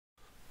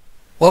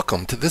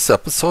Welcome to this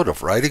episode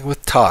of Riding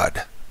with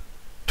Todd,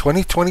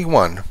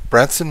 2021,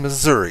 Branson,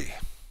 Missouri.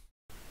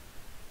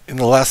 In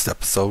the last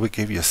episode, we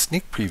gave you a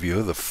sneak preview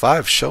of the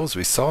 5 shows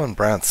we saw in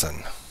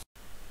Branson.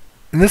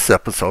 In this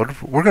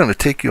episode, we're going to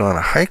take you on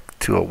a hike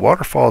to a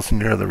waterfalls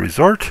near the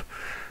resort,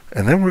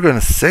 and then we're going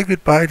to say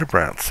goodbye to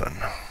Branson.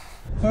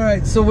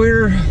 Alright, so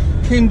we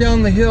came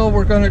down the hill.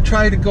 We're going to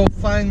try to go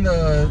find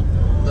the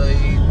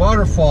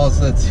waterfalls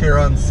that's here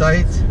on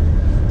site.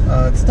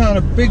 It's not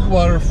a big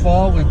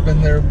waterfall. We've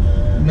been there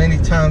many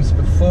times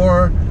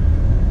before,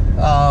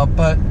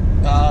 but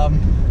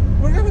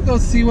we're gonna go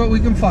see what we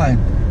can find.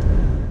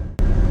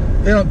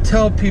 They don't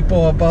tell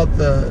people about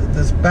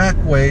this back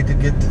way to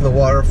get to the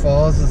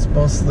waterfalls. It's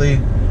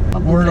mostly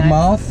word of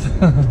mouth.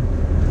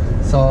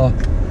 So a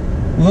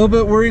little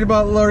bit worried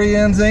about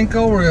Lorianne's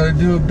ankle. We're gonna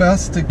do our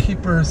best to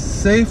keep her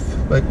safe,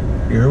 but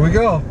here we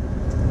go.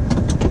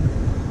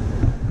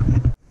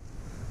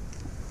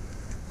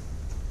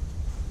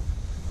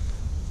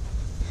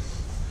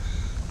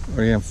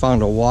 We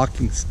found a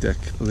walking stick,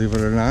 believe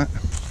it or not.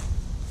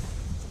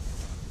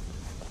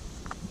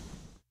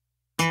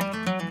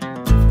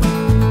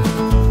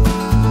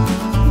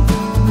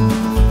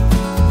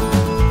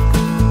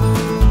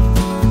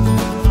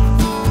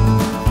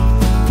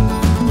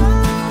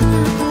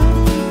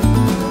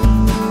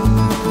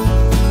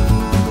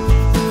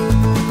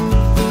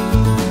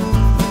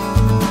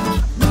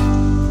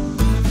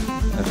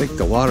 I think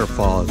the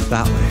waterfall is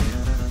that way.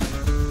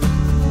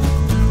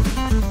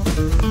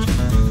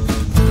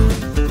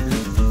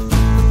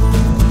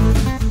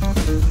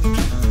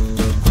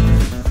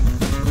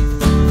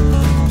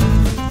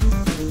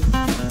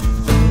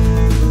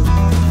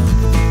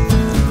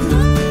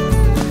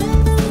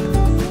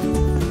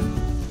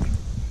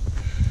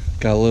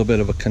 Got a little bit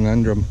of a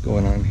conundrum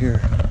going on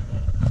here.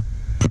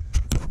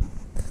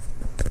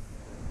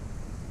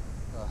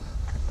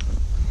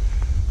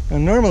 Now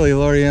normally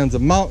Lorianne's a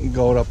mountain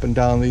goat up and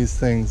down these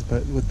things,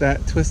 but with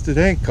that twisted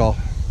ankle,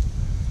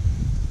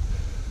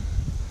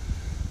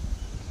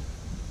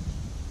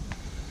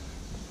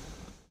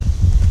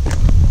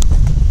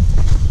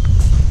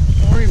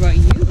 don't worry about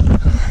you.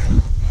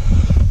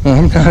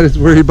 I'm not as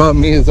worried about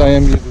me as I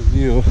am with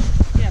you.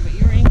 Yeah, but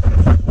your ankle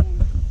is going.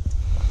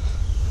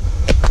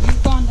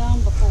 You've gone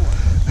down before.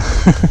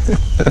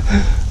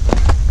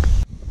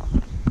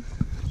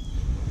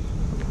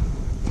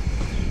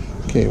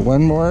 Okay,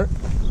 one more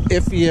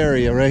iffy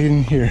area right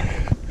in here.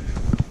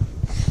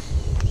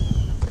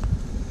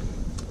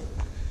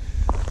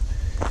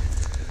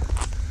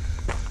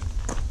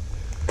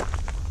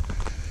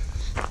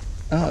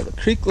 Oh, the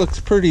creek looks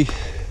pretty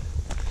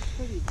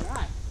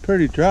dry.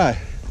 Pretty dry.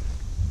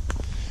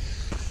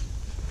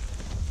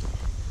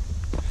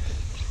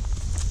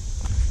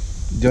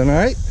 Doing all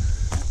right?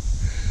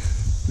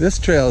 This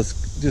trail is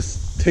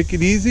just take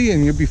it easy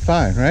and you'll be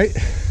fine, right?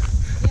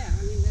 Yeah,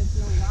 I mean there's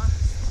no rocks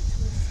to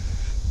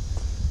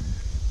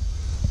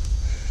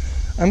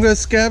twist. I'm gonna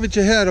scavenge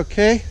ahead,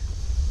 okay?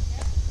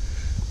 Yep.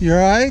 You all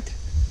right?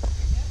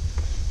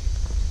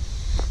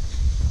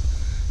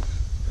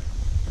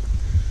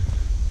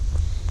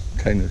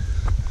 Yep. Kind of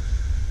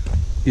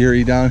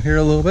eerie down here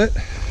a little bit.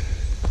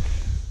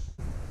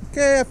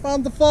 Okay, I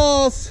found the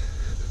falls.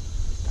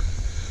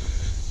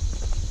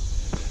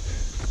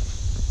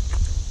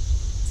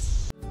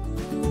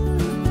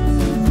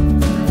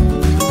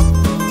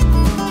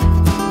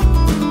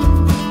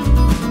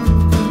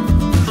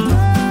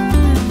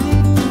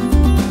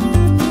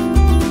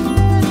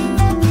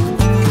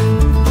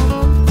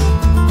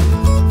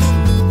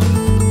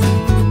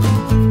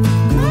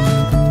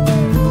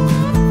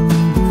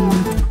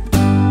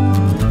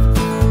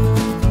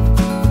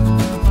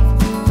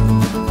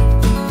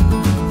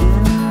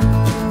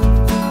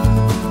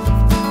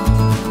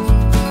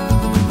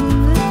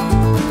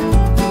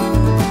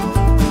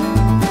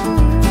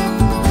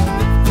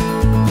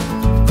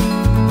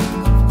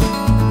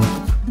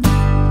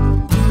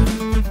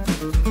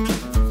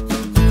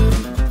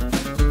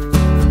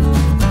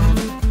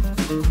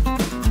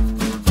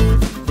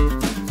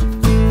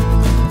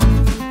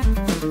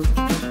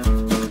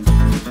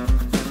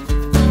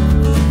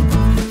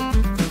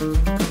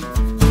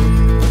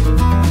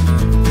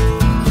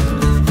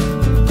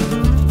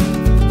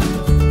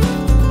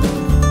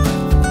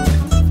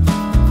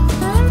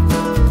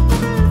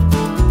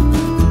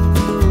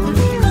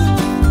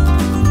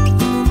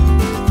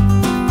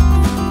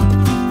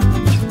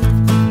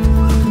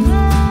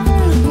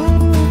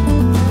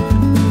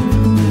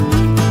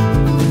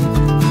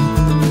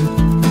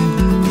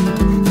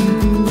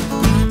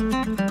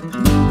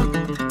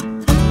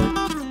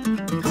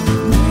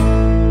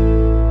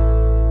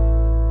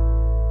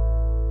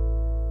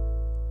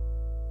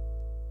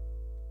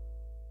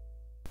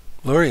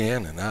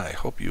 Lorianne and I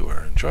hope you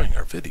are enjoying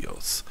our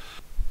videos.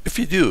 If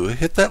you do,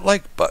 hit that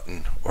like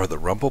button or the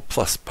Rumble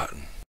Plus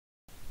button.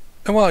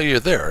 And while you're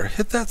there,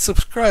 hit that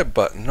subscribe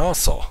button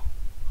also.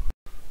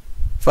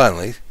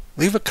 Finally,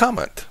 leave a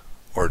comment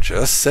or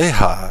just say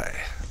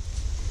hi.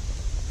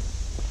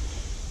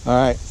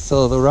 Alright,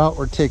 so the route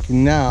we're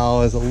taking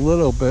now is a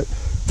little bit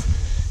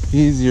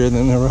easier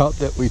than the route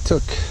that we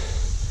took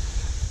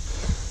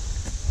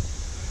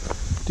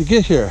to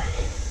get here.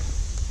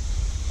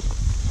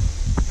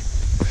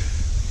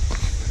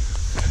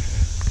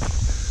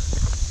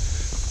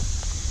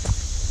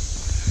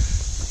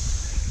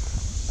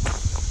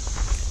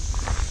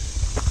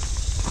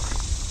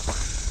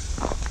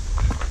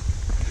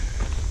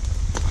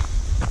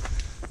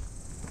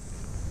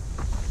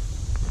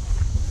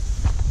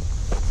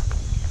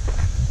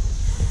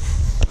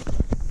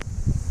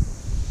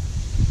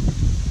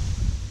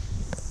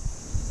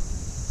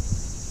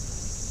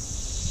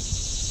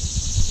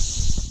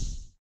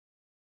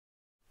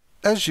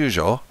 As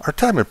usual, our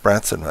time at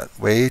Branson went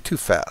way too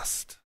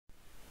fast.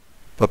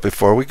 But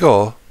before we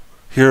go,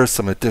 here are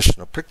some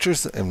additional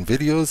pictures and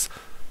videos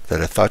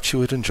that I thought you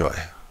would enjoy.